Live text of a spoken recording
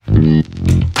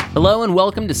Hello and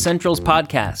welcome to Central's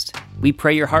podcast. We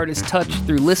pray your heart is touched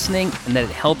through listening and that it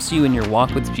helps you in your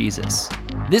walk with Jesus.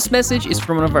 This message is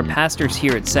from one of our pastors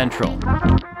here at Central.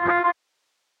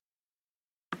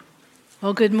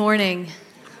 Well, good morning.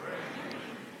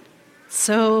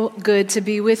 So good to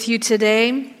be with you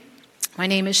today. My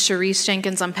name is Sharice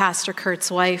Jenkins. I'm Pastor Kurt's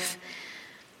wife.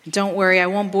 Don't worry, I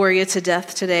won't bore you to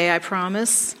death today, I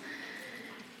promise.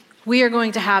 We are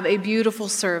going to have a beautiful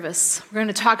service. We're going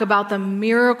to talk about the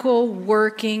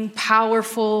miracle-working,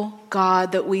 powerful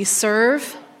God that we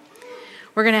serve.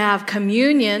 We're going to have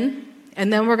communion,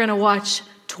 and then we're going to watch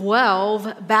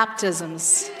 12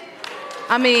 baptisms.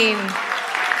 I mean,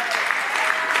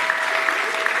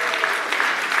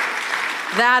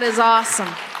 that is awesome.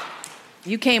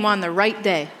 You came on the right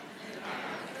day.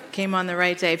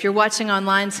 If you're watching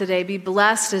online today, be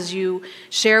blessed as you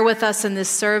share with us in this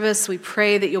service. We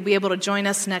pray that you'll be able to join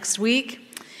us next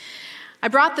week. I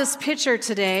brought this picture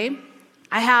today.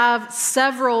 I have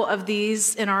several of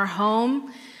these in our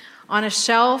home on a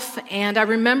shelf, and I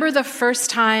remember the first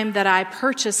time that I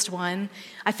purchased one,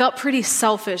 I felt pretty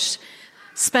selfish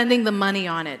spending the money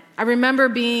on it. I remember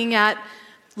being at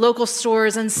local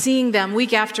stores and seeing them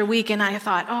week after week, and I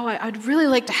thought, I'd really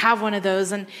like to have one of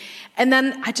those. And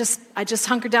then I just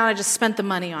hunkered down, I just spent the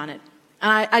money on it.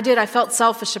 And I felt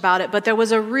selfish about it, but there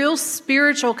was a real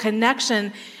spiritual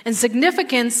connection and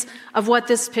significance of what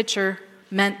this picture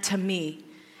meant to me.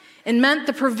 It meant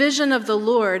the provision of the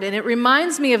Lord, and it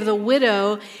reminds me of the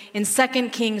widow in 2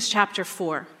 Kings chapter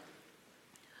 4.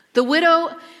 The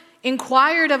widow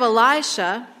inquired of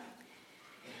Elisha,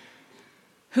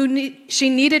 she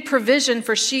needed provision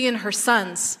for she and her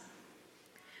sons.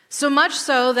 So much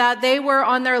so that they were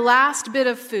on their last bit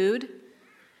of food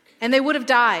and they would have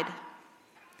died.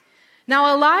 Now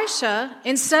Elisha,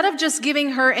 instead of just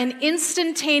giving her an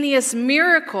instantaneous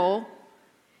miracle,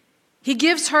 he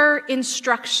gives her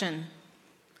instruction.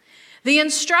 The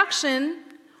instruction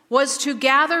was to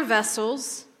gather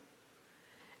vessels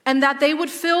and that they would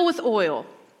fill with oil.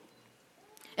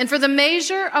 And for the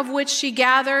measure of which she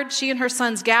and her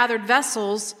sons gathered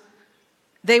vessels,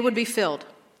 they would be filled.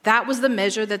 That was the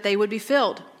measure that they would be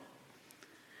filled.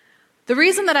 The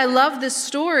reason that I love this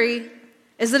story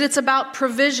is that it's about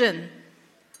provision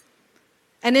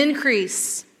and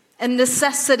increase and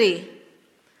necessity.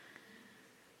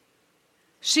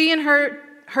 She and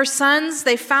her sons,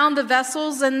 they found the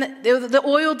vessels and the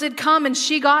oil did come and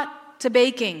she got to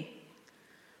baking.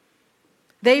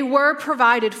 They were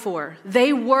provided for.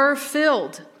 They were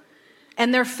filled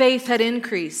and their faith had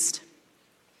increased.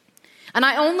 And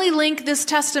I only link this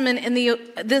testament in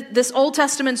this Old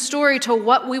Testament story to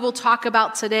what we will talk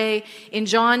about today in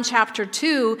John chapter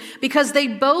 2 because they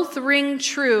both ring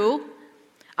true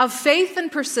of faith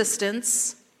and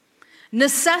persistence,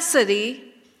 necessity,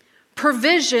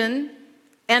 provision,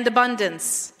 and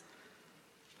abundance,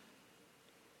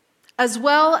 as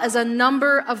well as a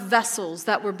number of vessels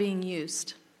that were being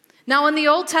used. Now, in the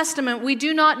Old Testament, we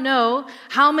do not know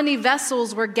how many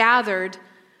vessels were gathered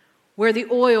where the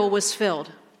oil was filled.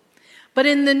 But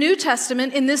in the New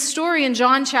Testament, in this story in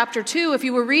John chapter 2, if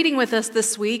you were reading with us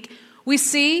this week, we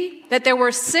see that there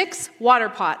were 6 water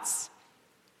pots.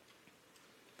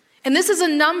 And this is a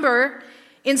number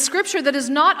in Scripture that is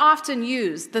not often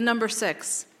used, the number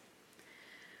 6.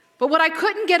 But what I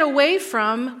couldn't get away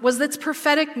from was its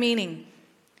prophetic meaning.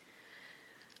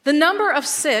 The number of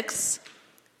 6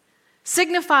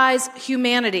 signifies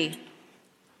humanity.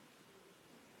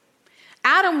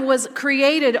 Adam was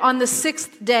created on the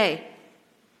 6th day.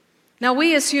 Now,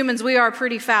 we as humans, we are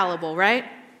pretty fallible, right?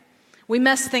 We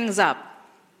mess things up.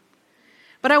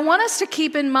 But I want us to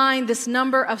keep in mind this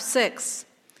number of 6.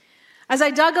 As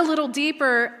I dug a little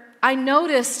deeper, I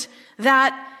noticed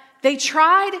that they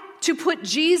tried to put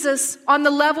Jesus on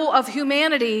the level of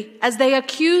humanity as they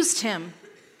accused him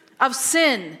of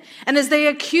sin and as they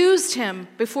accused him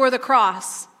before the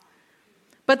cross.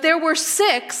 But there were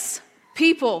 6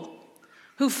 people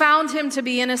who found him to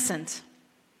be innocent.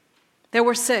 There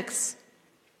were 6.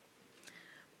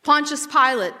 Pontius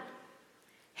Pilate,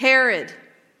 Herod,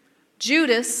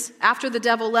 Judas, after the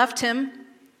devil left him,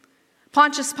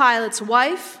 Pontius Pilate's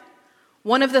wife,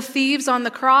 one of the thieves on the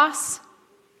cross,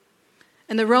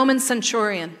 and the Roman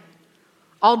centurion,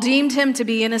 all deemed him to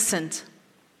be innocent.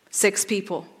 6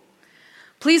 people.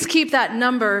 Please keep that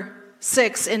number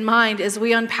 6 in mind as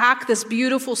we unpack this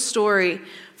beautiful story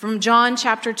from John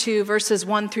chapter 2, verses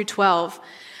 1 through 12.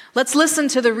 Let's listen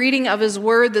to the reading of his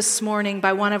word this morning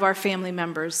by one of our family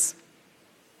members.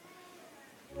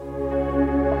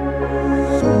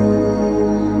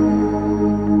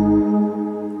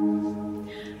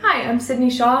 Hi, I'm Sydney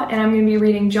Shaw, and I'm going to be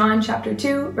reading John chapter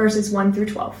 2, verses 1 through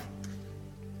 12.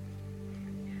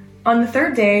 On the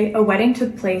third day, a wedding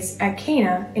took place at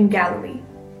Cana in Galilee.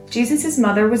 Jesus'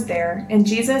 mother was there, and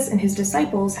Jesus and his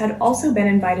disciples had also been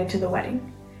invited to the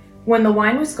wedding. When the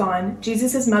wine was gone,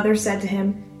 Jesus' mother said to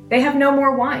him, "They have no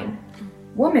more wine."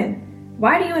 "Woman,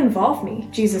 why do you involve me?"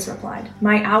 Jesus replied.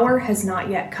 "My hour has not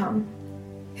yet come."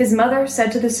 His mother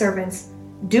said to the servants,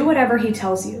 "Do whatever he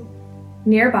tells you."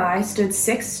 Nearby stood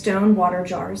 6 stone water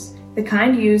jars, the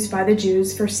kind used by the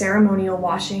Jews for ceremonial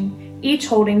washing, each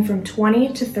holding from 20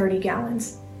 to 30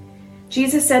 gallons.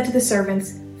 Jesus said to the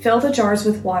servants, "Fill the jars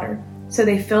with water," so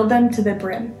they filled them to the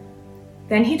brim.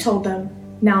 Then he told them,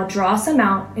 "Now draw some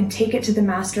out and take it to the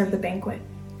master of the banquet."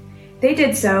 They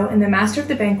did so, and the master of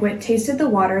the banquet tasted the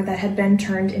water that had been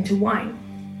turned into wine.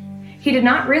 He did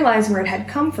not realize where it had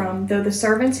come from, though the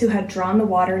servants who had drawn the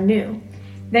water knew.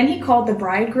 Then he called the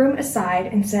bridegroom aside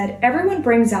and said, "Everyone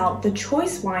brings out the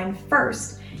choice wine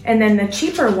first, and then the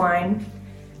cheaper wine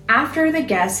after the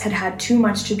guests had had too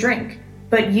much to drink.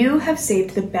 But you have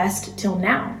saved the best till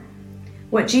now."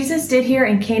 What Jesus did here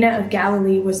in Cana of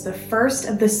Galilee was the first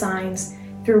of the signs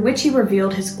through which he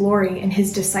revealed his glory, and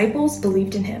his disciples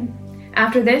believed in him.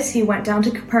 After this, he went down to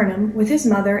Capernaum with his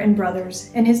mother and brothers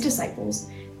and his disciples.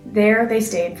 There they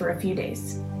stayed for a few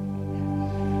days.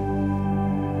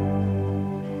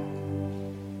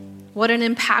 What an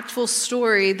impactful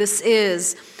story this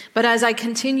is. But as I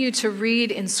continue to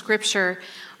read in Scripture,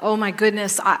 oh my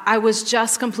goodness, I was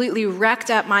just completely wrecked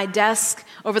at my desk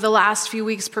over the last few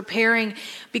weeks preparing,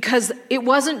 because it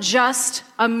wasn't just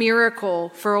a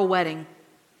miracle for a wedding.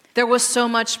 There was so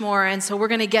much more, and so we're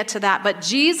going to get to that. But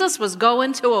Jesus was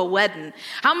going to a wedding.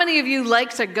 How many of you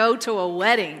like to go to a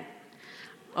wedding?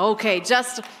 Okay,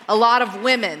 just a lot of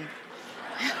women.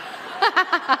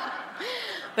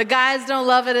 The guys don't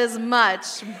love it as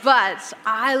much, but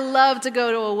I love to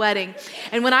go to a wedding.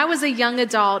 And when I was a young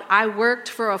adult, I worked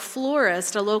for a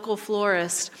florist, a local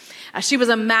florist. She was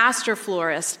a master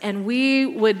florist, and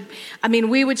you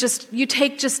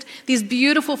take just these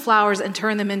beautiful flowers and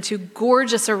turn them into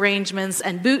gorgeous arrangements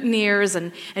and boutonnieres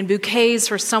and bouquets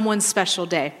for someone's special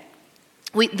day.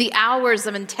 The hours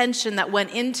of intention that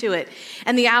went into it,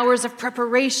 and the hours of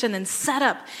preparation and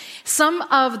setup. Some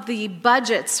of the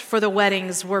budgets for the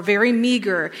weddings were very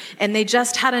meager, and they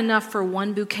just had enough for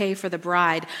one bouquet for the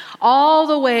bride, all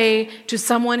the way to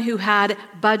someone who had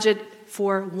budget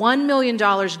for $1 million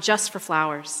just for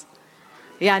flowers.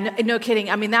 Yeah, no kidding.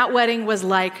 I mean, that wedding was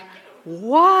like,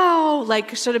 wow,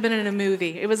 like should have been in a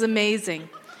movie. It was amazing.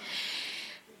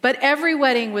 But every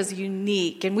wedding was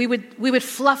unique, and we would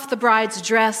fluff the bride's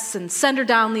dress and send her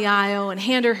down the aisle and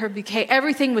hand her bouquet.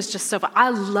 Everything was just so fun. I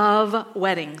love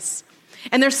weddings.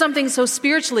 And there's something so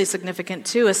spiritually significant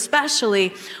too,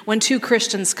 especially when two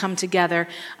Christians come together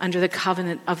under the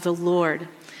covenant of the Lord.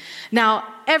 Now,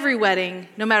 every wedding,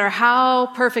 no matter how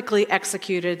perfectly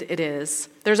executed it is,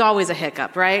 there's always a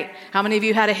hiccup, right? How many of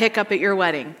you had a hiccup at your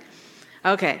wedding?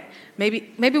 Okay,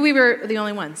 maybe we were the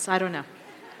only ones. I don't know.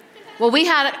 Well, we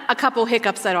had a couple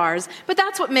hiccups at ours, but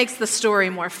that's what makes the story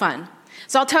more fun.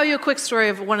 So I'll tell you a quick story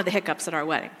of one of the hiccups at our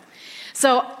wedding.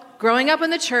 So growing up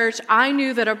in the church, I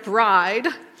knew that a bride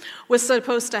was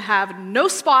supposed to have no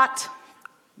spot,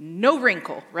 no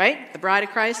wrinkle, right? The bride of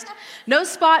Christ. No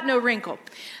spot, no wrinkle.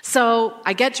 So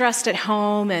I get dressed at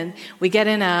home, and we get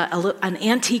in an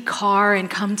antique car and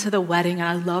come to the wedding, and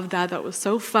I loved that. That was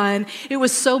so fun. It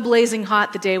was so blazing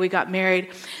hot the day we got married.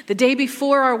 The day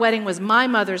before our wedding was my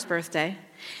mother's birthday.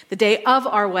 The day of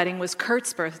our wedding was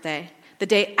Kurt's birthday. The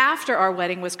day after our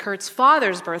wedding was Kurt's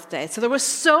father's birthday. So there was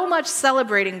so much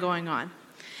celebrating going on.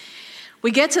 We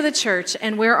get to the church,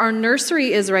 and where our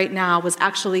nursery is right now was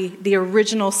actually the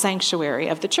original sanctuary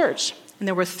of the church. And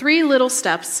there were 3 little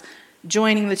steps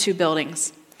joining the 2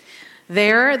 buildings.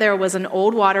 There was an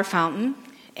old water fountain,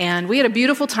 and we had a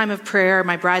beautiful time of prayer.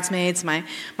 My bridesmaids, my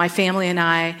family and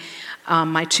I,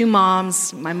 my 2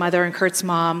 moms, my mother and Kurt's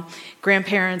mom,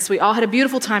 grandparents, we all had a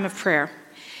beautiful time of prayer.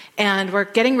 And we're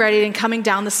getting ready and coming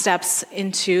down the steps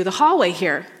into the hallway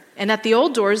here. And at the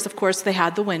old doors, of course, they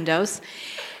had the windows.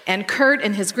 And Kurt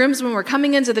and his groomsmen were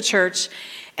coming into the church,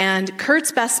 and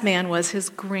Kurt's best man was his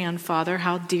grandfather.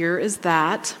 How dear is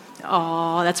that?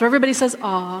 Oh, that's where everybody says,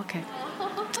 oh, okay.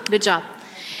 Good job.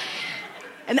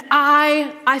 And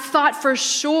I thought for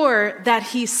sure that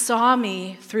he saw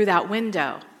me through that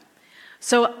window.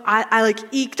 So I like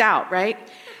eked out, right?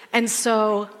 And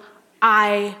so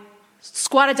I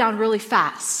squatted down really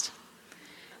fast.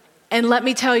 And let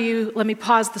me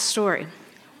pause the story.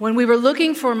 When we were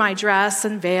looking for my dress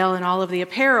and veil and all of the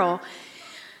apparel,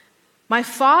 my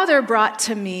father brought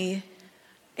to me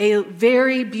a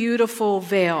very beautiful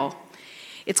veil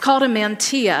It's called a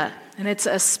mantilla, and it's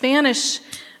a Spanish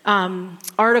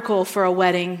article for a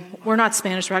wedding. We're not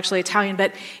Spanish, we're actually Italian,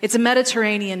 but it's a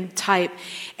Mediterranean type.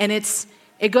 And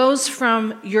it goes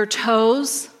from your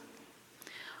toes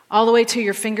all the way to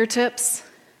your fingertips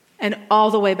and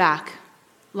all the way back,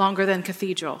 longer than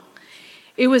cathedral.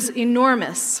 It was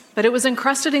enormous, but it was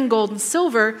encrusted in gold and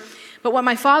silver. But what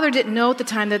my father didn't know at the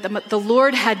time, that the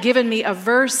Lord had given me a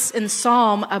verse in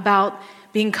Psalm about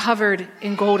being covered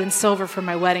in gold and silver for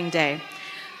my wedding day.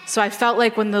 So I felt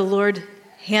like when the Lord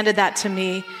handed that to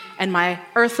me and my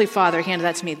earthly father handed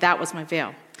that to me, that was my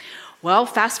veil. Well,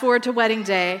 fast forward to wedding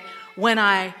day. When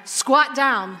I squat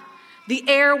down, the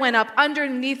air went up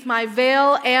underneath my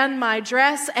veil and my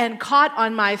dress and caught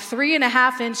on my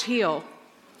 3.5-inch heel.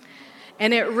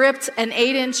 And it ripped an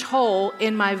 8-inch hole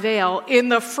in my veil in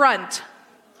the front.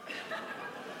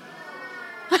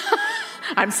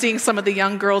 I'm seeing some of the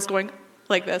young girls going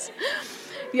like this.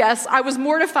 Yes, I was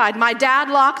mortified. My dad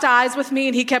locked eyes with me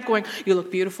and he kept going, "You look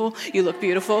beautiful, you look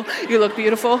beautiful, you look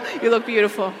beautiful, you look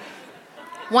beautiful."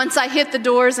 Once I hit the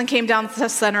doors and came down the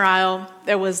center aisle,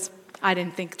 I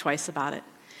didn't think twice about it.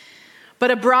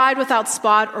 But a bride without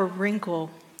spot or wrinkle,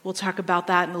 we'll talk about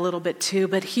that in a little bit too.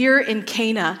 But here in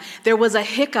Cana, there was a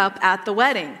hiccup at the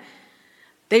wedding.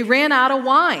 They ran out of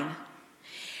wine.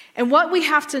 And what we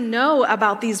have to know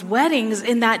about these weddings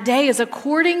in that day is,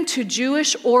 according to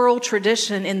Jewish oral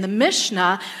tradition in the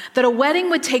Mishnah, that a wedding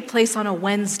would take place on a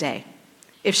Wednesday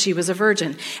if she was a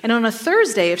virgin, and on a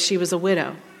Thursday if she was a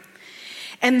widow.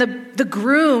 And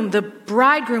the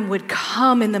bridegroom would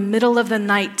come in the middle of the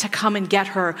night to come and get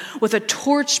her with a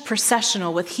torch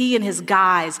processional with he and his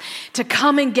guys to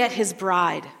come and get his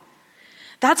bride.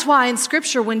 That's why in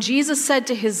Scripture, when Jesus said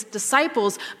to his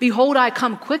disciples, "Behold, I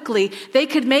come quickly," they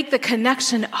could make the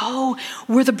connection, oh,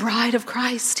 we're the bride of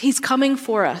Christ. He's coming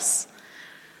for us.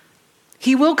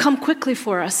 He will come quickly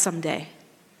for us someday.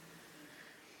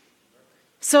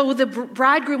 So the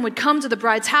bridegroom would come to the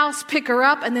bride's house, pick her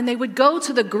up, and then they would go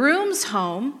to the groom's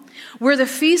home where the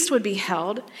feast would be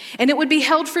held, and it would be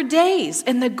held for days,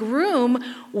 and the groom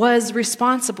was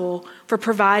responsible for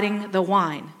providing the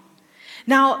wine.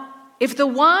 Now, if the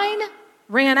wine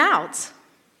ran out,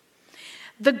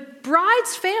 the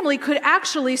bride's family could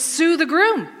actually sue the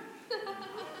groom.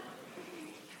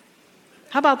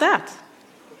 How about that?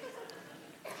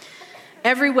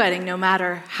 Every wedding, no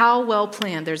matter how well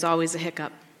planned, there's always a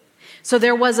hiccup. So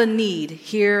there was a need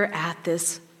here at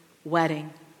this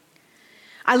wedding.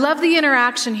 I love the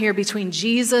interaction here between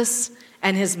Jesus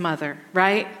and his mother,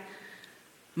 right?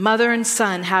 Mother and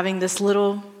son having this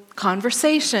little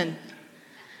conversation.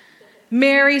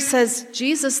 Mary says,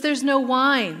 "Jesus, there's no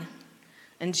wine."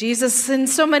 And Jesus, in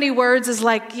so many words, is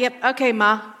like, "Yep, okay,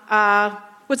 Ma.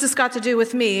 What's this got to do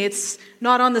with me? It's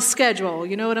not on the schedule.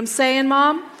 You know what I'm saying,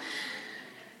 Mom?"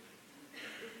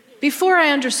 Before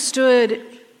I understood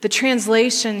the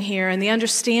translation here and the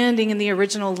understanding in the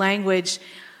original language,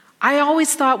 I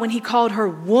always thought when he called her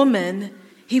woman,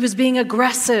 he was being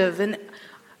aggressive and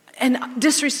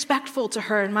disrespectful to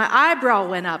her. And my eyebrow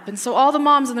went up. And so all the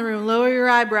moms in the room, lower your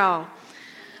eyebrow.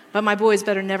 But my boys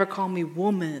better never call me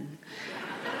woman.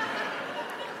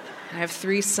 I have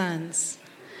 3 sons.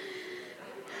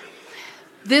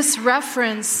 This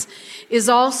reference is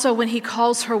also when he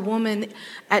calls her woman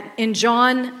in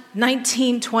John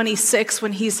 19:26,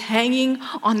 when he's hanging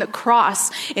on the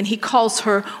cross and he calls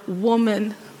her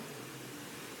woman,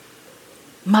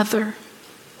 mother,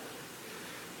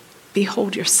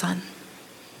 behold your son.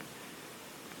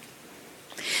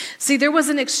 See, there was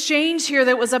an exchange here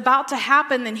that was about to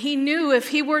happen, and he knew if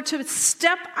he were to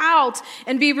step out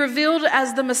and be revealed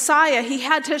as the Messiah, he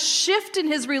had to shift in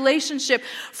his relationship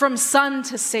from son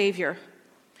to savior.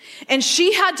 And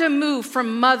she had to move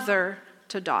from mother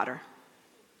to daughter.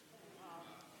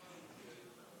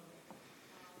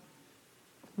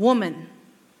 Woman,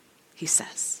 he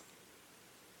says.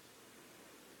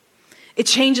 It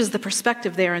changes the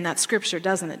perspective there in that scripture,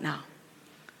 doesn't it now?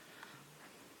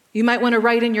 You might want to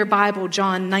write in your Bible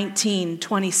John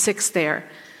 19:26 there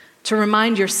to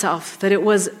remind yourself that it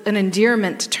was an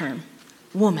endearment term,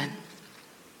 woman.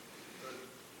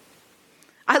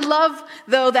 I love,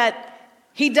 though, that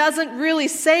he doesn't really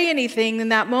say anything in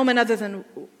that moment other than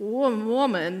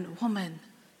woman.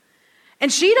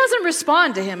 And she doesn't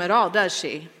respond to him at all, does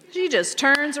she? She just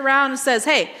turns around and says,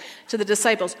 hey, to the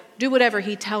disciples, do whatever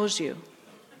he tells you.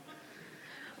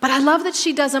 But I love that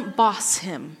she doesn't boss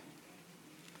him.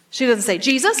 She doesn't say,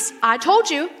 Jesus, I told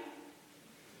you.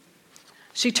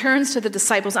 She turns to the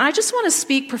disciples. And I just want to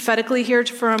speak prophetically here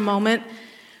for a moment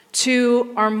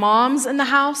to our moms in the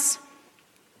house.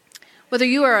 Whether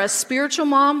you are a spiritual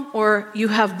mom or you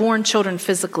have born children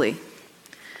physically,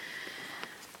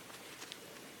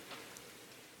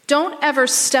 Don't ever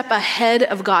step ahead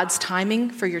of God's timing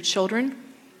for your children.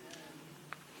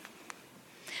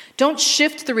 Don't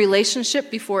shift the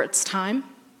relationship before it's time.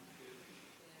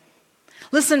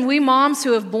 Listen, we moms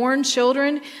who have born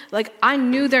children, like I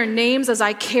knew their names as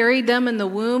I carried them in the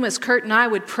womb, as Kurt and I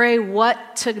would pray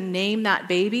what to name that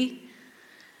baby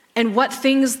and what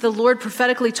things the Lord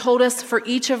prophetically told us for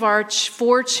each of our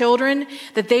 4 children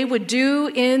that they would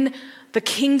do in the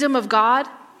kingdom of God.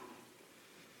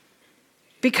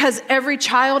 Because every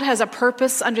child has a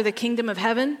purpose under the kingdom of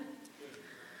heaven.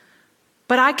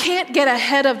 But I can't get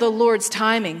ahead of the Lord's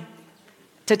timing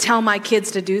to tell my kids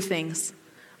to do things.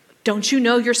 Don't you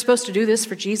know you're supposed to do this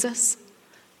for Jesus?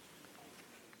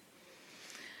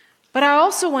 But I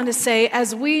also want to say,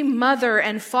 as we mother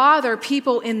and father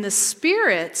people in the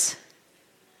Spirit,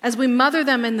 as we mother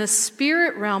them in the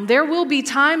spirit realm, there will be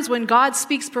times when God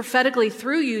speaks prophetically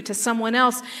through you to someone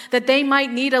else that they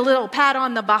might need a little pat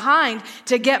on the behind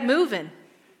to get moving.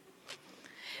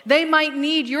 They might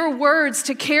need your words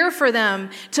to care for them,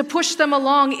 to push them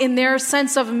along in their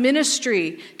sense of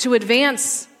ministry, to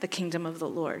advance the kingdom of the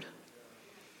Lord.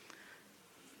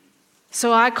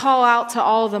 So I call out to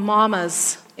all the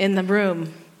mamas in the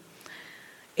room,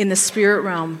 in the spirit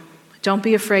realm. Don't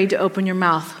be afraid to open your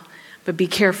mouth, but be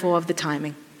careful of the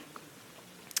timing.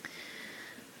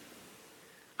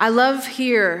 I love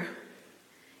here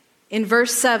in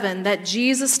verse 7 that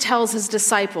Jesus tells his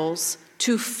disciples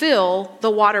to fill the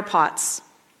water pots.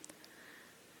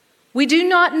 We do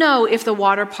not know if the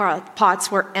water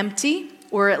pots were empty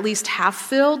or at least half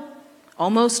filled,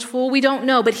 almost full. We don't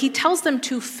know, but he tells them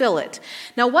to fill it.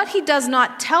 Now, what he does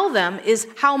not tell them is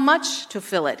how much to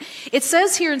fill it. It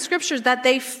says here in scriptures that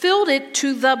they filled it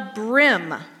to the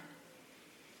brim.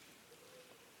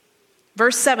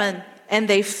 Verse 7, and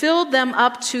they filled them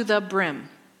up to the brim.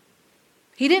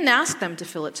 He didn't ask them to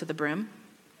fill it to the brim,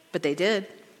 but they did.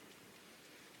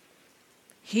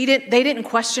 They didn't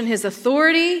question his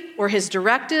authority or his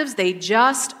directives. They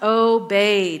just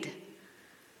obeyed.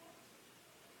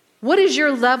 What is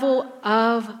your level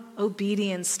of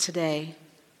obedience today?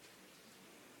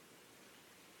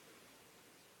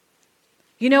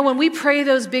 You know, when we pray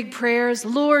those big prayers,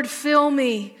 Lord, fill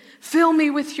me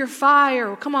with your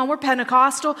fire. Come on, we're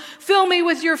Pentecostal. Fill me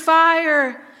with your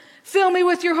fire. Fill me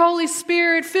with your Holy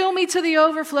Spirit. Fill me to the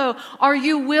overflow. Are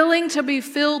you willing to be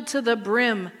filled to the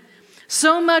brim?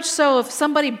 So much so, if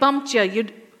somebody bumped you,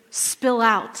 you'd spill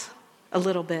out a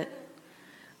little bit.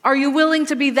 Are you willing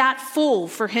to be that full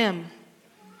for him?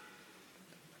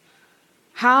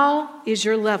 How is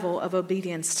your level of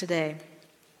obedience today?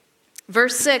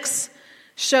 Verse 6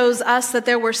 shows us that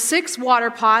there were 6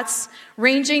 water pots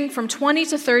ranging from 20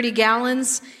 to 30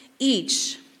 gallons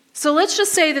each. So let's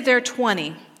just say that there are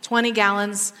 20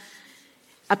 gallons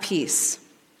apiece.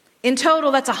 In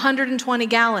total, that's 120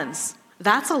 gallons.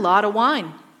 That's a lot of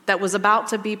wine that was about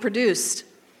to be produced.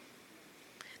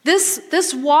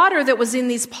 This water that was in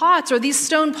these pots, or these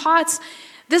stone pots,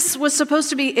 this was supposed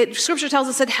to be, Scripture tells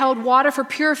us it held water for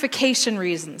purification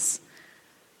reasons,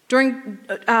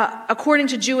 according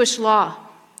to Jewish law.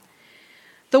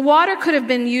 The water could have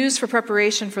been used for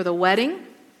preparation for the wedding,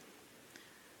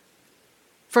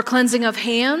 for cleansing of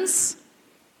hands,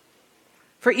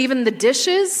 for even the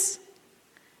dishes,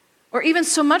 or even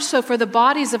so much so for the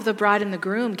bodies of the bride and the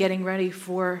groom getting ready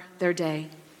for their day.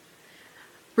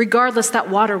 Regardless, that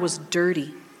water was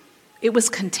dirty. It was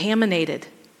contaminated.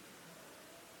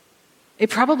 It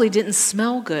probably didn't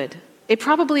smell good. It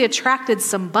probably attracted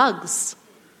some bugs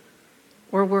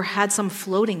or had some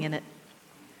floating in it.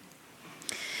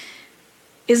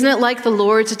 Isn't it like the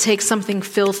Lord to take something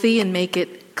filthy and make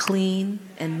it clean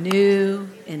and new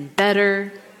and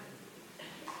better?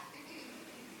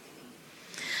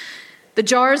 The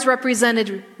jars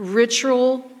represented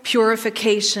ritual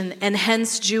purification and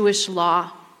hence Jewish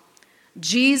law.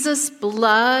 Jesus'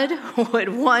 blood would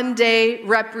one day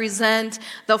represent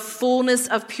the fullness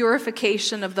of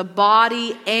purification of the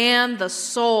body and the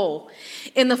soul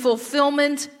in the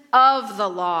fulfillment of the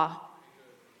law.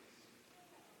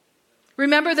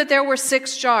 Remember that there were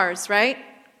 6 jars, right?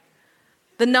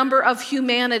 The number of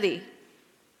humanity.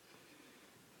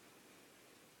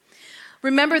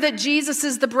 Remember that Jesus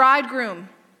is the bridegroom,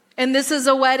 and this is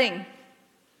a wedding.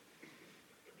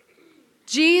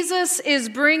 Jesus is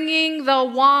bringing the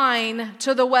wine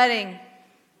to the wedding.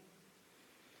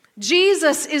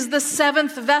 Jesus is the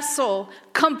 7th vessel,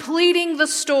 completing the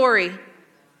story.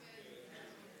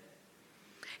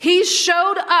 He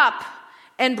showed up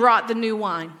and brought the new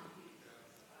wine.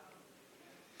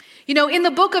 You know, in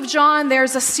the book of John,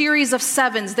 there's a series of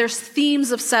sevens. There's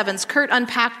themes of sevens. Kurt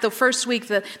unpacked the first week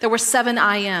that there were 7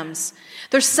 I ams.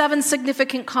 There's 7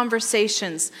 significant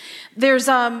conversations. There's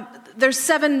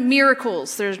 7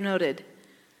 miracles, there's noted.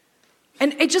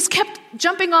 And it just kept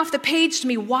jumping off the page to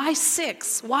me. Why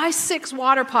 6? Why 6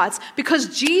 water pots?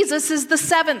 Because Jesus is the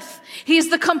 7th. He's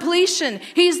the completion.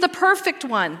 He's the perfect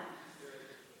one.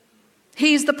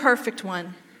 He's the perfect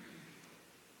one.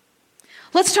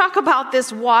 Let's talk about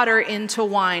this water into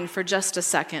wine for just a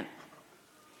second.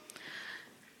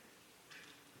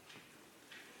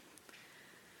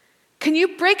 Can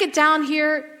you break it down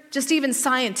here, just even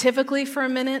scientifically for a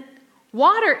minute?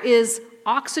 Water is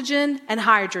oxygen and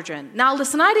hydrogen. Now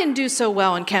listen, I didn't do so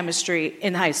well in chemistry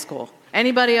in high school.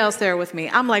 Anybody else there with me?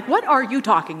 I'm like, what are you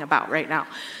talking about right now?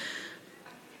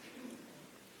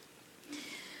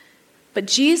 But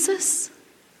Jesus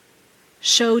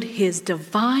showed his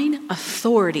divine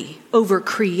authority over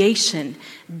creation,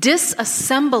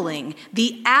 disassembling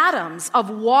the atoms of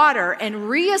water and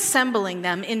reassembling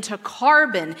them into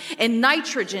carbon and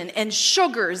nitrogen and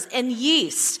sugars and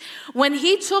yeast. When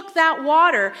he took that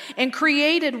water and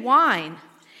created wine,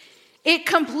 it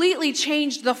completely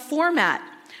changed the format.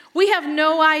 We have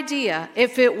no idea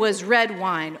if it was red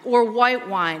wine or white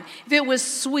wine, if it was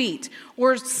sweet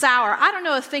or sour. I don't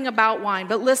know a thing about wine,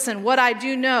 but listen, what I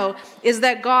do know is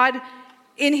that God,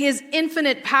 in his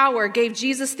infinite power, gave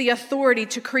Jesus the authority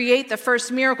to create the first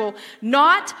miracle,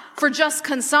 not for just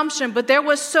consumption, but there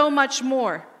was so much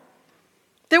more.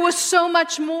 There was so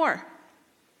much more.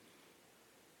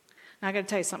 Now I got to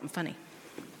tell you something funny.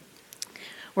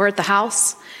 We're at the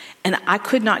house, and I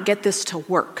could not get this to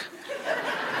work.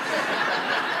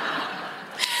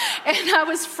 And I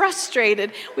was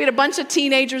frustrated. We had a bunch of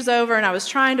teenagers over, and I was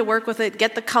trying to work with it,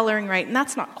 get the coloring right, and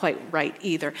that's not quite right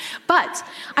either. But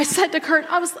I said to Kurt,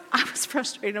 I was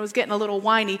frustrated. I was getting a little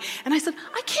whiny, and I said,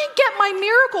 I can't get my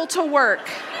miracle to work.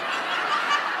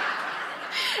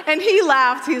 And he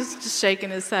laughed. He was just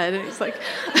shaking his head, and he's like,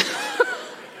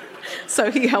 so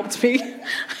he helped me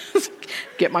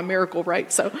get my miracle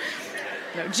right. So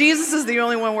no, Jesus is the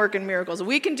only one working miracles.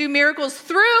 We can do miracles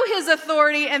through his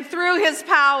authority and through his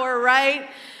power, right?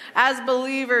 As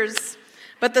believers.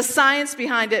 But the science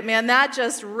behind it, man, that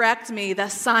just wrecked me. The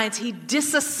science. He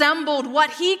disassembled what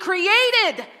he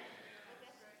created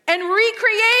and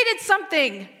recreated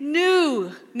something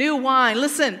new wine.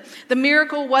 Listen, the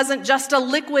miracle wasn't just a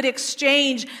liquid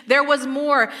exchange. There was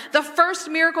more. The first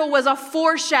miracle was a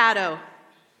foreshadow.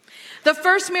 The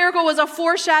first miracle was a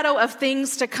foreshadow of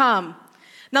things to come.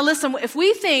 Now listen, if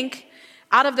we think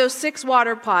out of those 6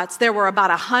 water pots, there were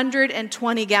about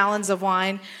 120 gallons of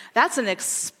wine, that's an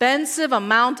expensive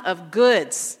amount of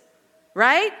goods,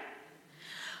 right?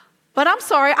 But I'm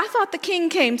sorry, I thought the king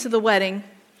came to the wedding,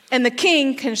 and the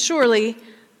king can surely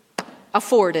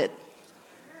afford it.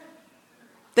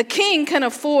 The king can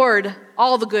afford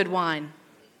all the good wine.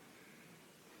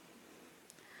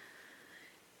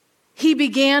 He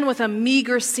began with a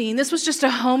meager scene. This was just a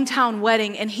hometown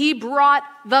wedding, and he brought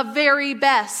the very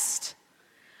best.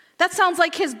 That sounds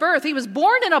like his birth. He was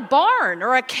born in a barn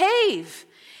or a cave,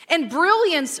 and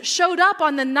brilliance showed up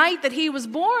on the night that he was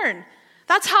born.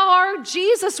 That's how our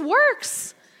Jesus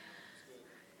works.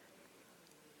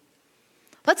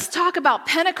 Let's talk about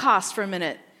Pentecost for a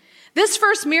minute. This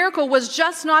first miracle was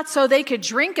just not so they could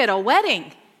drink at a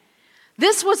wedding.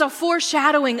 This was a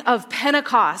foreshadowing of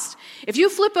Pentecost. If you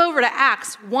flip over to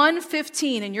Acts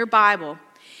 1:15 in your Bible,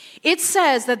 it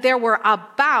says that there were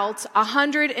about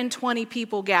 120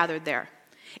 people gathered there.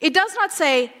 It does not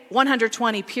say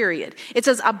 120, period. It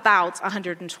says about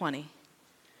 120.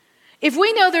 If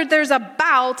we know that there's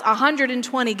about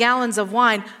 120 gallons of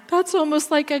wine, that's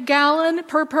almost like a gallon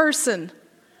per person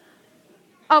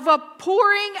of a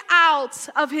pouring out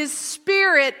of his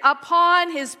Spirit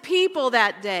upon his people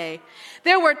that day.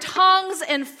 There were tongues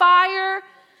and fire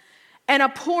and a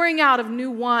pouring out of new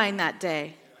wine that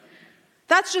day.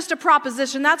 That's just a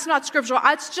proposition. That's not scriptural.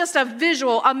 It's just a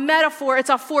visual, a metaphor. It's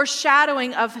a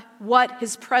foreshadowing of what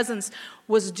his presence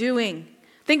was doing.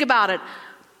 Think about it.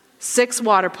 6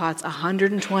 water pots,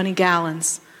 120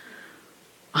 gallons,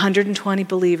 120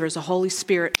 believers, the Holy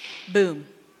Spirit, boom.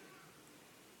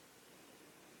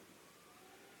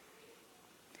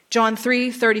 John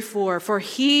 3:34, for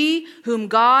he whom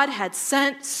God had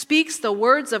sent speaks the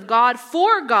words of God,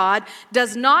 for God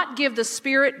does not give the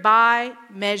Spirit by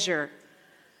measure.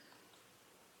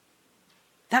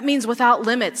 That means without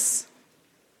limits.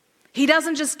 He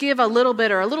doesn't just give a little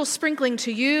bit or a little sprinkling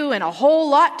to you and a whole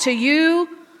lot to you.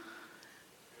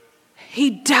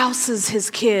 He douses his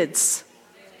kids.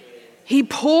 He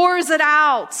pours it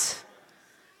out.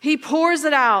 He pours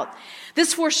it out.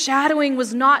 This foreshadowing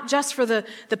was not just for the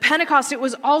Pentecost, it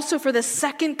was also for the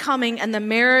second coming and the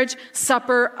marriage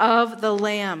supper of the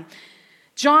Lamb.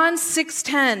 John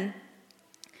 6:10,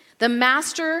 the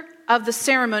master of the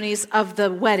ceremonies of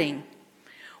the wedding,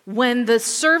 when the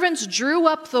servants drew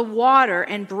up the water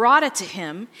and brought it to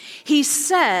him, he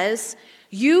says,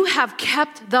 "You have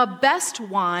kept the best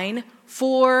wine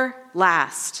for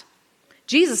last."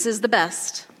 Jesus is the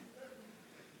best.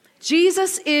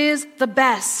 Jesus is the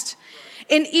best.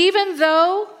 And even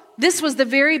though this was the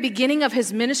very beginning of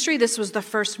his ministry, this was the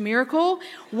first miracle,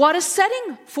 what a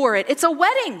setting for it. It's a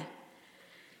wedding.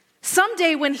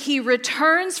 Someday when he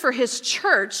returns for his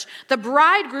church, the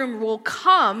bridegroom will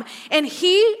come and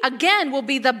he again will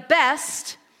be the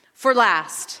best for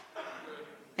last.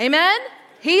 Amen?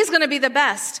 He's going to be the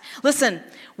best. Listen,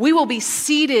 we will be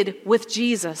seated with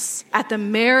Jesus at the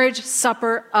marriage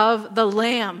supper of the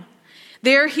Lamb.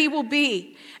 There he will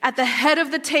be at the head of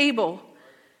the table.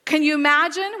 Can you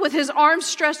imagine with his arms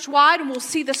stretched wide, and we'll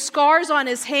see the scars on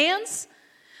his hands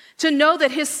to know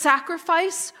that his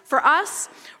sacrifice for us?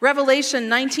 Revelation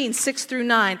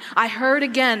 19:6-9. I heard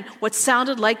again what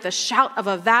sounded like the shout of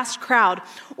a vast crowd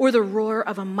or the roar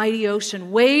of a mighty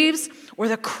ocean, waves or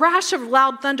the crash of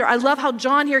loud thunder. I love how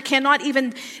John here cannot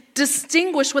even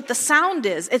distinguish what the sound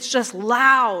is. It's just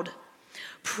loud.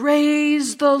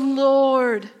 Praise the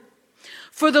Lord.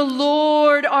 For the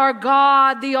Lord our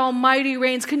God, the Almighty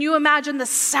reigns. Can you imagine the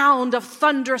sound of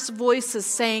thunderous voices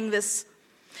saying this?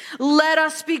 Let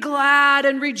us be glad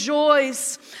and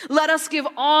rejoice. Let us give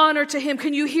honor to him.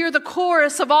 Can you hear the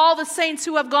chorus of all the saints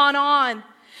who have gone on?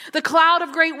 The cloud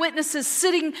of great witnesses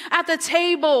sitting at the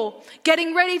table,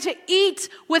 getting ready to eat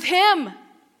with him.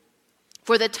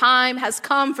 For the time has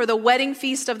come for the wedding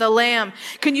feast of the Lamb.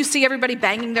 Can you see everybody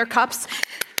banging their cups?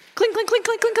 Clink, clink, clink,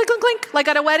 clink, clink, clink, clink, clink, like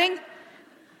at a wedding?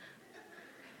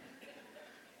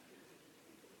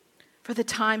 For the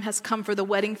time has come for the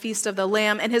wedding feast of the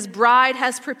Lamb, and his bride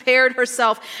has prepared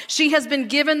herself. She has been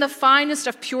given the finest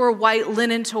of pure white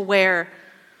linen to wear.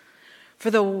 For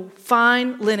the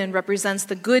fine linen represents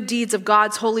the good deeds of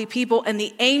God's holy people. And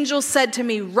the angel said to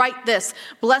me, write this,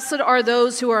 blessed are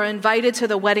those who are invited to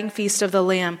the wedding feast of the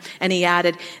Lamb. And he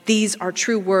added, these are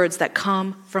true words that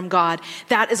come from God.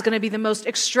 That is going to be the most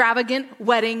extravagant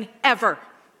wedding ever.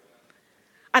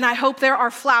 And I hope there are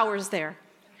flowers there.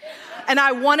 And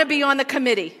I want to be on the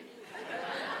committee.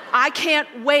 I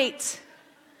can't wait.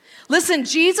 Listen,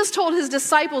 Jesus told his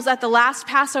disciples at the last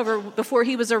Passover before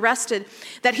he was arrested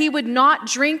that he would not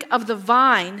drink of the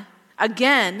vine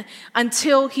again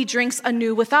until he drinks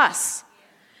anew with us.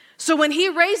 So when he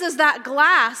raises that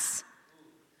glass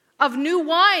of new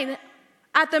wine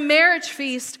at the marriage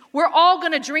feast, we're all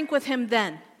going to drink with him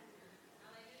then.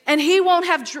 And he won't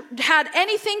have had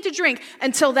anything to drink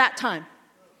until that time.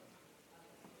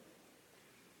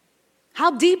 How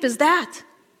deep is that?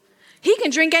 He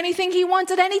can drink anything he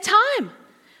wants at any time,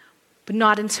 but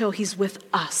not until he's with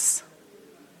us.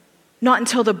 Not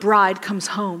until the bride comes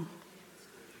home.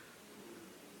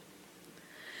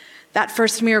 That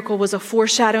first miracle was a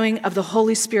foreshadowing of the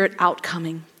Holy Spirit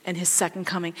outcoming and his second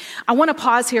coming. I want to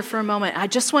pause here for a moment. I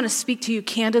just want to speak to you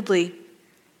candidly.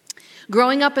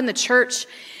 Growing up in the church,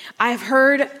 I've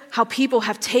heard how people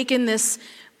have taken this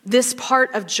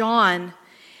part of John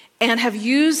and have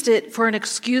used it for an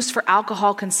excuse for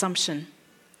alcohol consumption.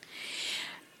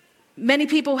 Many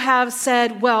people have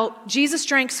said, well, Jesus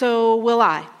drank, so will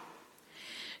I.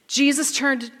 Jesus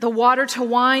turned the water to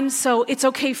wine, so it's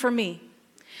okay for me.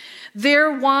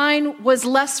 Their wine was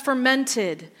less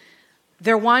fermented.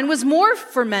 Their wine was more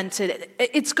fermented.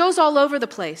 It goes all over the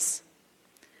place.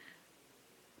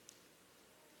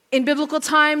 In biblical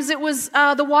times, it was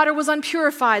the water was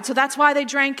unpurified, so that's why they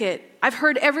drank it. I've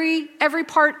heard every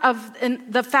part of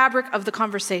the fabric of the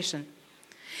conversation.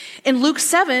 In Luke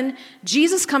 7,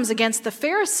 Jesus comes against the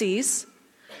Pharisees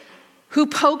who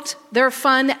poked their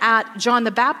fun at John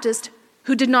the Baptist,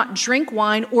 who did not drink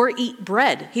wine or eat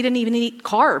bread. He didn't even eat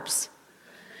carbs.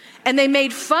 And they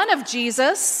made fun of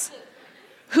Jesus,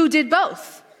 who did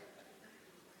both.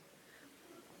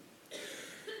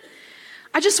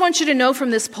 I just want you to know from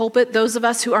this pulpit, those of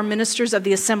us who are ministers of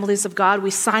the Assemblies of God,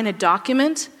 we sign a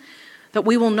document that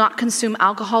we will not consume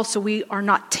alcohol so we are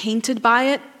not tainted by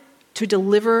it, to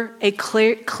deliver a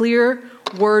clear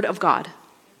word of God.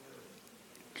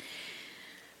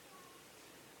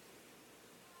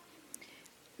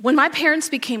 When my parents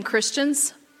became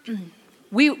Christians,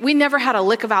 we never had a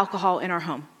lick of alcohol in our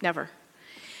home, never.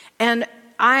 And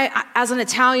I, as an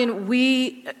Italian,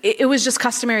 it was just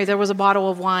customary. There was a bottle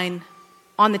of wine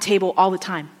on the table all the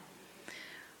time.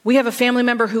 We have a family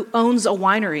member who owns a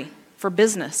winery for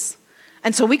business.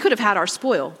 And so we could have had our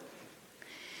spoil.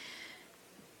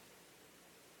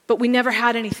 but we never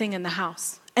had anything in the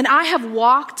house. And I have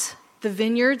walked the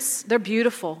vineyards. They're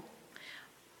beautiful.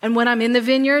 And when I'm in the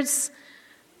vineyards,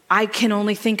 I can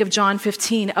only think of John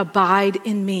 15, abide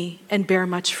in me and bear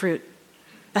much fruit.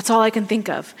 That's all I can think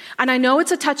of. And I know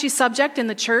it's a touchy subject in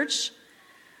the church,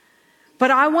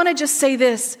 but I want to just say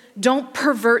this: don't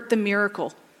pervert the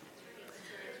miracle.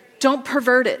 Don't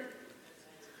pervert it.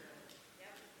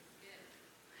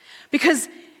 Because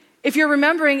if you're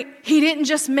remembering, he didn't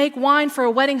just make wine for a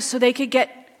wedding so they could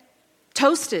get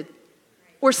toasted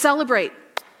or celebrate.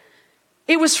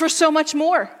 It was for so much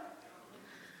more.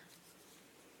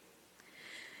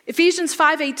 Ephesians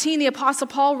 5:18, the Apostle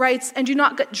Paul writes, "And do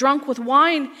not get drunk with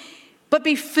wine, but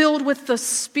be filled with the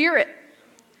Spirit."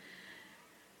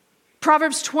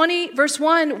 Proverbs 20, verse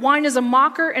 1, "Wine is a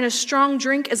mocker, and a strong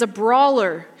drink is a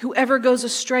brawler. Whoever goes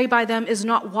astray by them is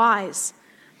not wise."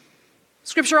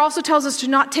 Scripture also tells us to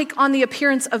not take on the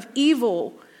appearance of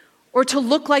evil or to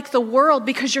look like the world,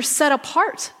 because you're set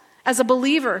apart as a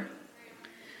believer.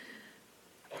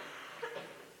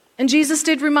 And Jesus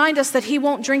did remind us that he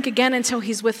won't drink again until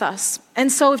he's with us.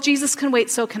 And so if Jesus can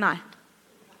wait, so can I.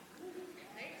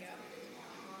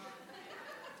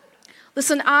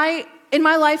 Listen, in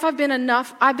my life, I've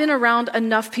been around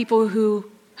enough people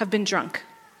who have been drunk.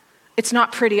 It's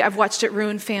not pretty. I've watched it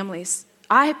ruin families.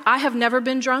 I have never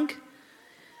been drunk,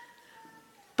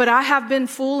 but I have been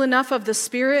full enough of the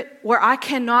Spirit where I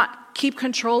cannot keep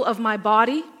control of my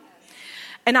body.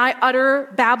 And I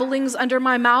utter babblings under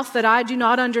my mouth that I do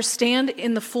not understand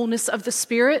in the fullness of the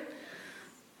Spirit.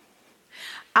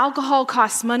 Alcohol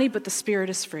costs money, but the Spirit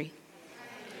is free.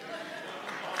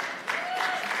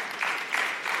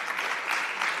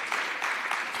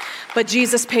 But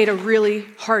Jesus paid a really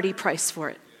hearty price for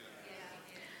it.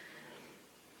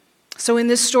 So in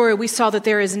this story, we saw that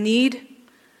there is need.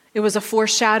 It was a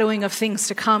foreshadowing of things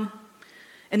to come,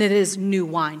 and it is new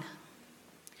wine.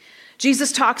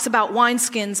 Jesus talks about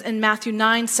wineskins in Matthew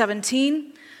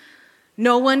 9:17.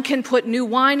 "No one can put new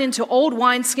wine into old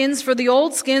wineskins, for the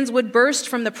old skins would burst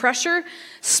from the pressure,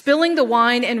 spilling the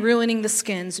wine and ruining the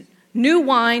skins. New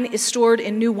wine is stored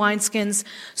in new wineskins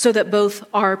so that both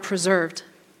are preserved."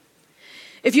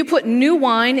 If you put new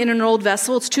wine in an old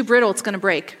vessel, it's too brittle, it's going to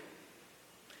break.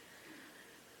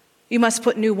 You must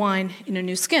put new wine in a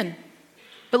new skin.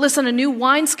 But listen, a new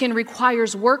wineskin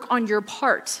requires work on your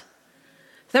part.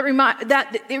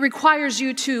 That it requires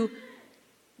you to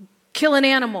kill an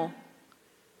animal,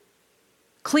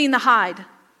 clean the hide,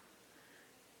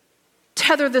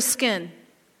 tether the skin,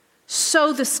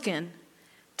 sew the skin,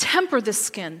 temper the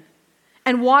skin,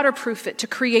 and waterproof it to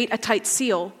create a tight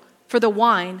seal for the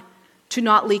wine to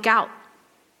not leak out.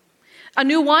 A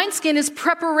new wineskin is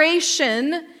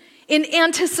preparation in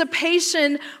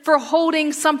anticipation for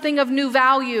holding something of new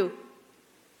value.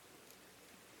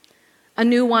 A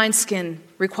new wine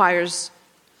requires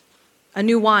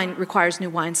new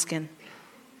wineskin.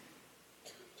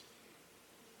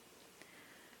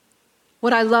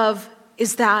 What I love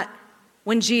is that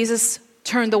when Jesus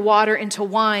turned the water into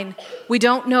wine, we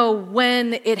don't know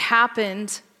when it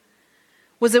happened.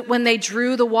 Was it when they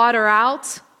drew the water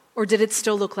out, or did it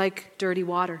still look like dirty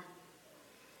water?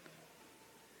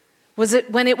 Was it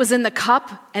when it was in the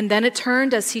cup and then it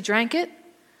turned as he drank it?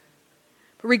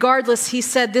 Regardless, he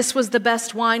said this was the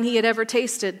best wine he had ever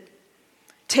tasted.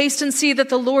 "Taste and see that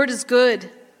the Lord is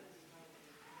good.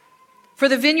 For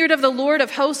the vineyard of the Lord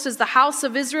of hosts is the house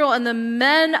of Israel, and the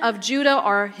men of Judah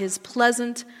are his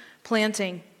pleasant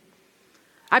planting."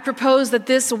 I propose that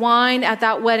this wine at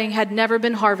that wedding had never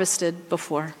been harvested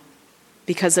before,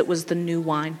 because it was the new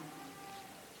wine.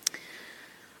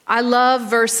 I love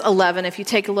verse 11, if you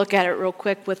take a look at it real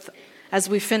quick as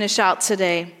we finish out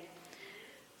today.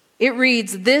 It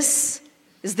reads, "This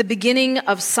is the beginning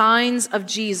of signs of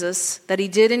Jesus that he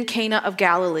did in Cana of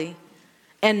Galilee,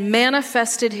 and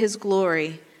manifested his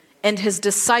glory, and his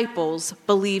disciples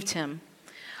believed him."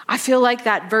 I feel like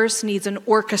that verse needs an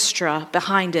orchestra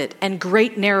behind it and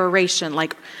great narration,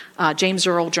 like James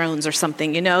Earl Jones or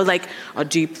something, like a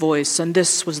deep voice. "And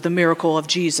this was the miracle of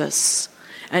Jesus,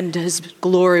 and his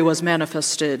glory was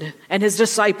manifested, and his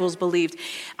disciples believed."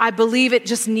 I believe it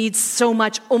just needs so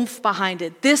much oomph behind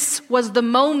it. This was the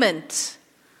moment.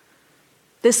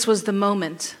 This was the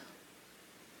moment.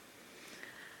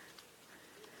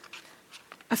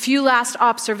 A few last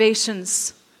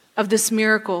observations of this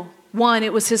miracle. One,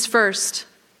 it was his first,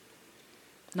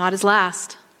 not his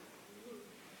last.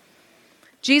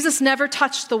 Jesus never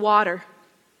touched the water.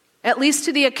 At least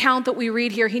to the account that we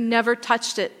read here, he never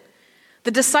touched it.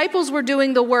 The disciples were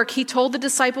doing the work. He told the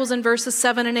disciples in verses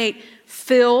 7 and 8,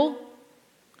 fill.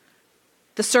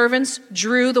 The servants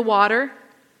drew the water.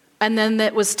 and then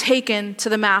that was taken to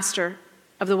the master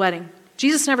of the wedding.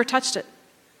 Jesus never touched it,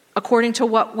 according to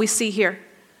what we see here.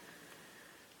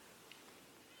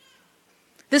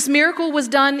 This miracle was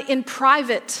done in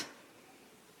private.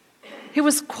 It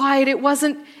was quiet. It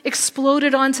wasn't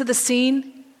exploded onto the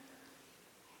scene.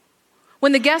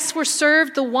 When the guests were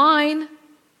served the wine,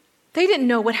 they didn't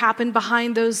know what happened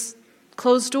behind those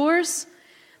closed doors.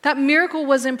 That miracle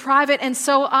was in private. And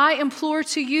so I implore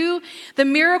to you, the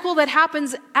miracle that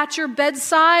happens at your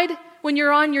bedside when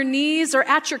you're on your knees or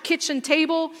at your kitchen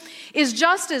table is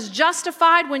just as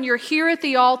justified when you're here at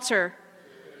the altar.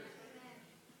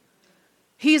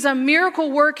 He's a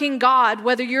miracle-working God,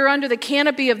 whether you're under the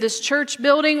canopy of this church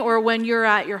building or when you're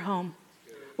at your home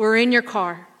or in your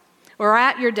car or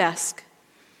at your desk.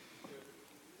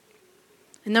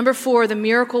 And number 4, the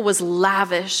miracle was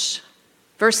lavish.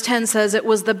 Verse 10 says it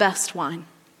was the best wine.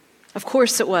 Of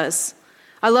course it was.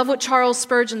 I love what Charles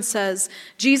Spurgeon says.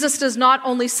 Jesus does not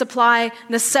only supply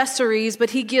necessaries, but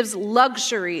he gives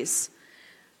luxuries.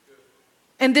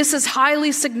 And this is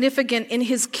highly significant in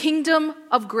his kingdom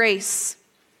of grace.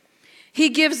 He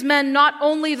gives men not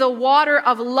only the water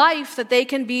of life that they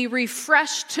can be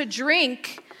refreshed to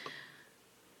drink,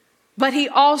 but he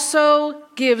also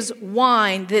gives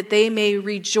wine that they may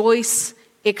rejoice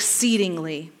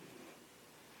exceedingly.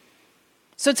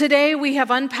 So today we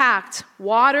have unpacked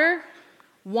water,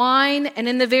 wine, and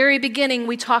in the very beginning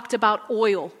we talked about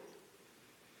oil.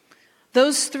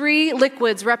 Those 3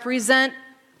 liquids represent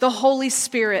the Holy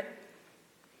Spirit.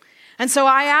 And so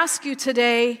I ask you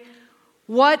today,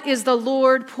 what is the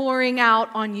Lord pouring out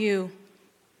on you?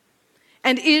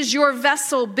 And is your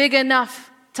vessel big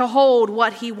enough to hold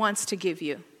what he wants to give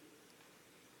you?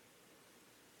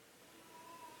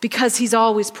 Because he's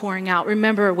always pouring out.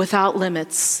 Remember, without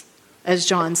limits, as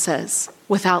John says,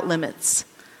 without limits.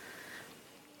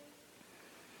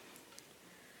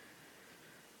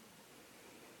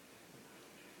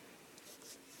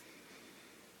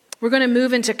 We're going to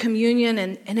move into communion,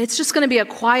 and it's just going to be a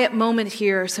quiet moment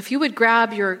here. So if you would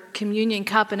grab your communion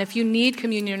cup, and if you need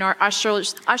communion, our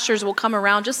ushers will come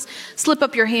around. Just slip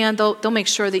up your hand. They'll make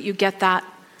sure that you get that.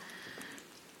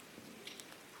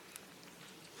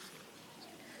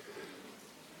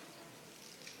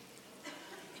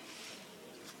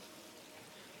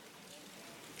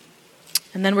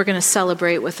 And then we're going to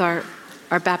celebrate with our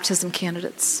baptism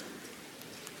candidates.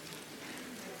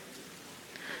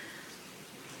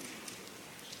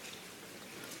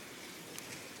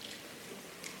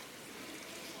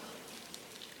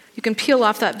 You can peel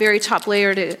off that very top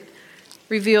layer to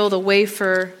reveal the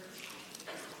wafer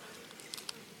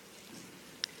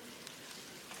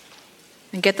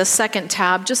and get the second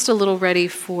tab just a little ready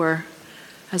for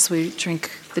as we drink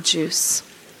the juice.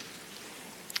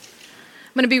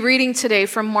 I'm going to be reading today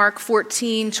from Mark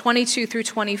 14, 22 through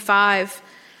 25.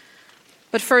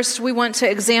 But first, we want to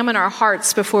examine our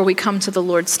hearts before we come to the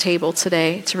Lord's table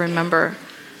today to remember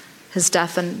his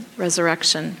death and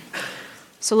resurrection.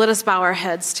 So let us bow our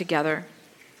heads together.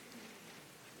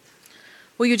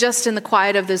 Will you just in the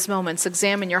quiet of these moments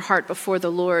examine your heart before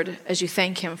the Lord as you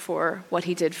thank him for what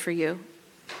he did for you?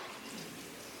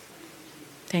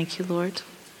 Thank you, Lord.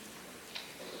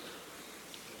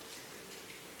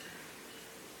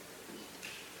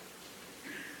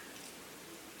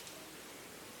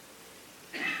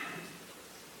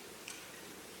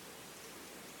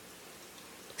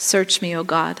 Search me, O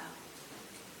God.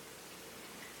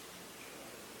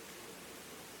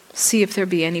 See if there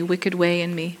be any wicked way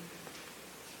in me.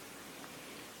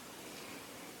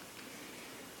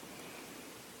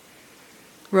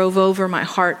 Rove over my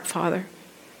heart, Father.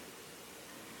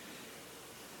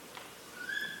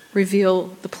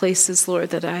 Reveal the places, Lord,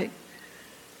 that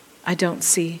I don't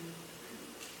see.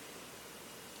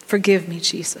 Forgive me,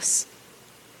 Jesus.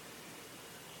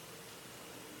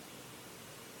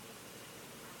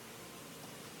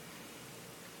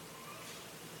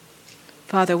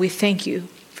 Father, we thank you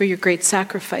for your great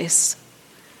sacrifice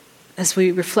as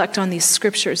we reflect on these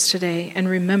scriptures today and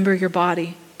remember your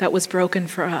body that was broken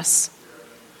for us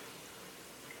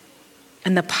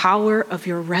and the power of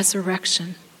your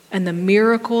resurrection and the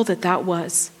miracle that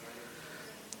was.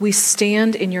 We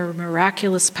stand in your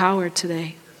miraculous power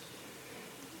today.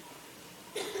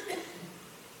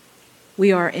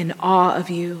 We are in awe of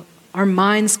you. Our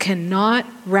minds cannot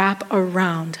wrap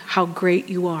around how great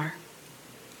you are.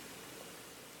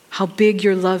 How big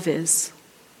your love is,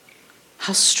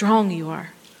 how strong you are.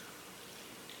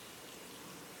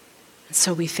 And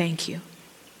so we thank you.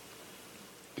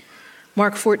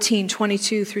 Mark 14,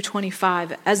 22 through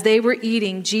 25. As they were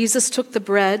eating, Jesus took the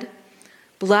bread,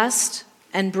 blessed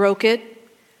and broke it,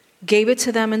 gave it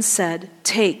to them and said,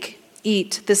 "Take,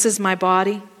 Eat, this is my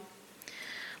body.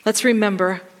 Let's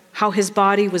remember how his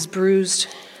body was bruised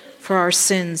for our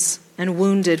sins and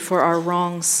wounded for our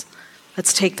wrongs.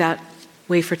 Let's take that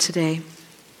wafer today.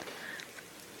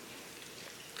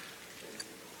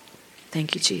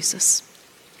 Thank you, Jesus.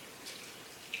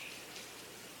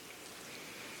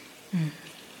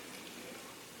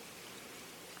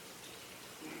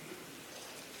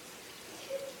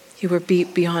 You were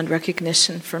beat beyond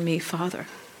recognition for me, Father.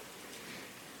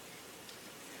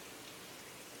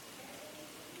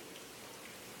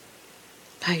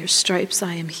 By your stripes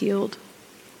I am healed.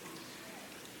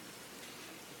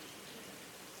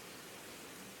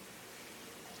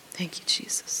 Thank you,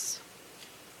 Jesus.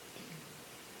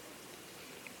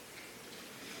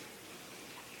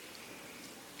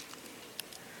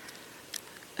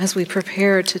 As we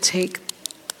prepare to take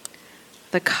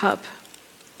the cup,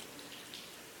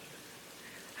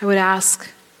 I would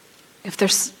ask if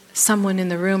there's someone in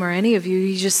the room or any of you,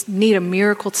 you just need a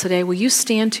miracle today. Will you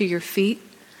stand to your feet?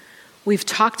 We've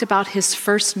talked about his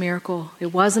first miracle. It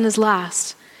wasn't his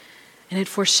last, and it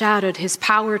foreshadowed his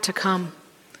power to come.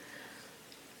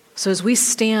 So as we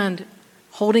stand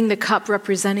holding the cup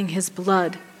representing his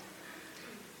blood,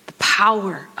 the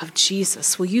power of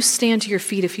Jesus, will you stand to your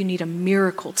feet if you need a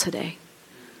miracle today?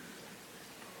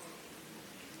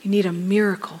 You need a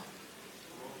miracle.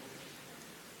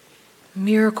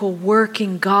 Miracle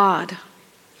working God.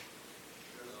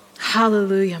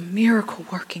 Hallelujah, miracle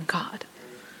working God.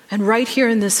 And right here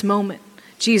in this moment,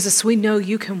 Jesus, we know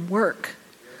you can work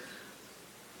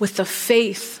with the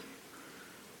faith.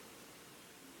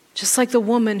 Just like the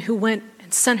woman who went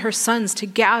and sent her sons to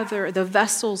gather the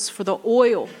vessels for the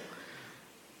oil.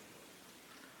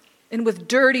 And with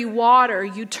dirty water,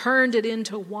 you turned it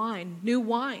into wine, new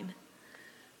wine.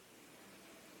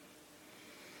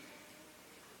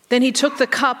 Then he took the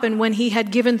cup, and when he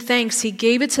had given thanks, he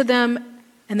gave it to them,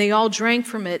 and they all drank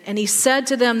from it. And he said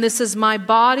to them, "This is my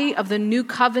body of the new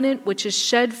covenant, which is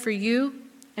shed for you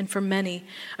and for many.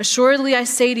 Assuredly, I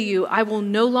say to you, I will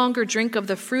no longer drink of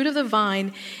the fruit of the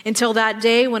vine until that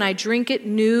day when I drink it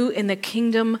new in the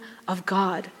kingdom of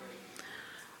God."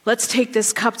 Let's take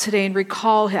this cup today and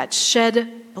recall that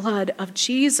shed blood of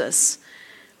Jesus.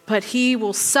 But he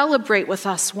will celebrate with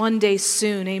us one day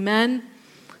soon. Amen.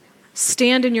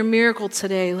 Stand in your miracle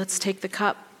today. Let's take the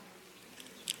cup.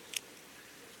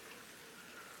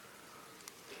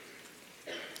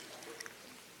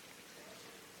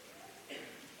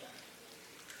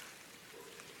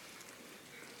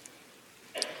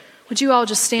 Would you all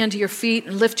just stand to your feet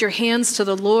and lift your hands to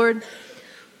the Lord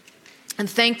and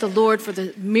thank the Lord for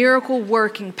the miracle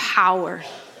working power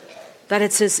that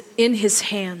it's in his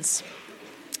hands,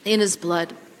 in his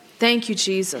blood. Thank you,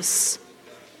 Jesus.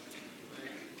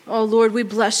 Oh, Lord, we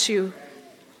bless you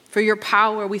for your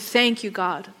power. We thank you,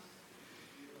 God.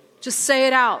 Just say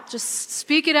it out. Just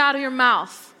speak it out of your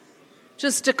mouth.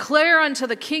 Just declare unto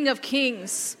the King of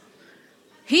Kings.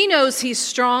 He knows he's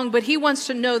strong, but he wants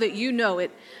to know that you know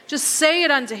it. Just say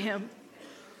it unto him.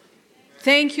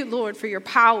 Thank you, Lord, for your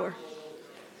power.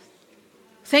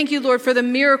 Thank you, Lord, for the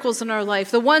miracles in our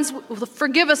life. The ones,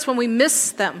 forgive us when we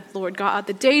miss them, Lord God,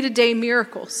 the day-to-day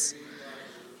miracles.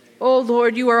 Oh,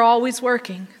 Lord, you are always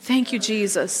working. Thank you,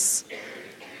 Jesus.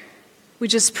 We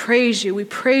just praise you. We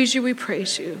praise you. We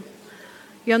praise you.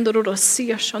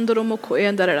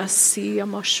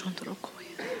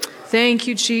 Thank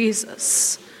you,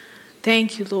 Jesus.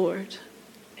 Thank you, Lord.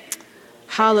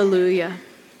 Hallelujah.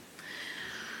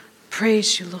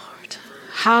 Praise you, Lord.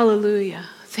 Hallelujah.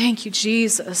 Thank you,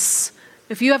 Jesus.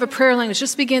 If you have a prayer language,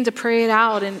 just begin to pray it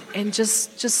out and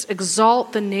just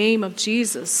exalt the name of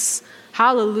Jesus.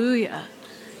 Hallelujah.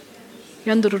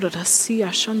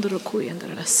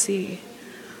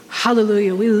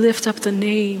 Hallelujah. We lift up the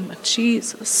name of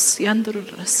Jesus.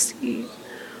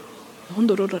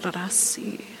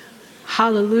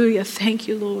 Hallelujah. Thank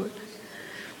you, Lord.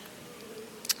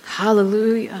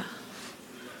 Hallelujah.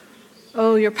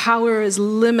 Oh, your power is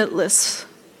limitless.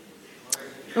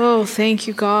 Oh, thank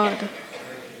you, God.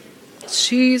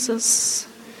 Jesus.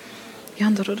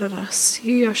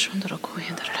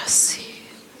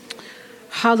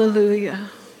 Hallelujah.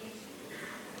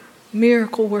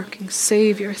 Miracle working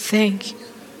Savior, thank you.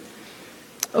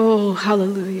 Oh,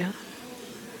 hallelujah.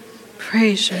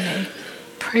 Praise your name.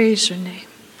 Praise your name.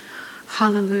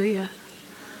 Hallelujah.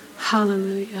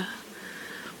 Hallelujah.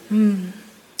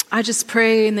 I just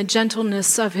pray in the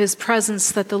gentleness of his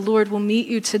presence that the Lord will meet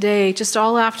you today, just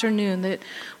all afternoon, that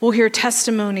we'll hear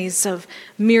testimonies of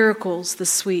miracles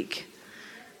this week.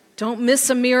 Don't miss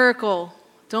a miracle.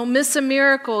 Don't miss a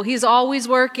miracle. He's always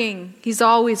working. He's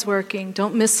always working.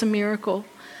 Don't miss a miracle.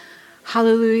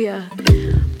 Hallelujah.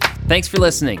 Thanks for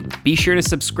listening. Be sure to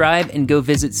subscribe and go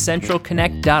visit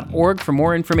centralconnect.org for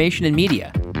more information and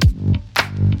media.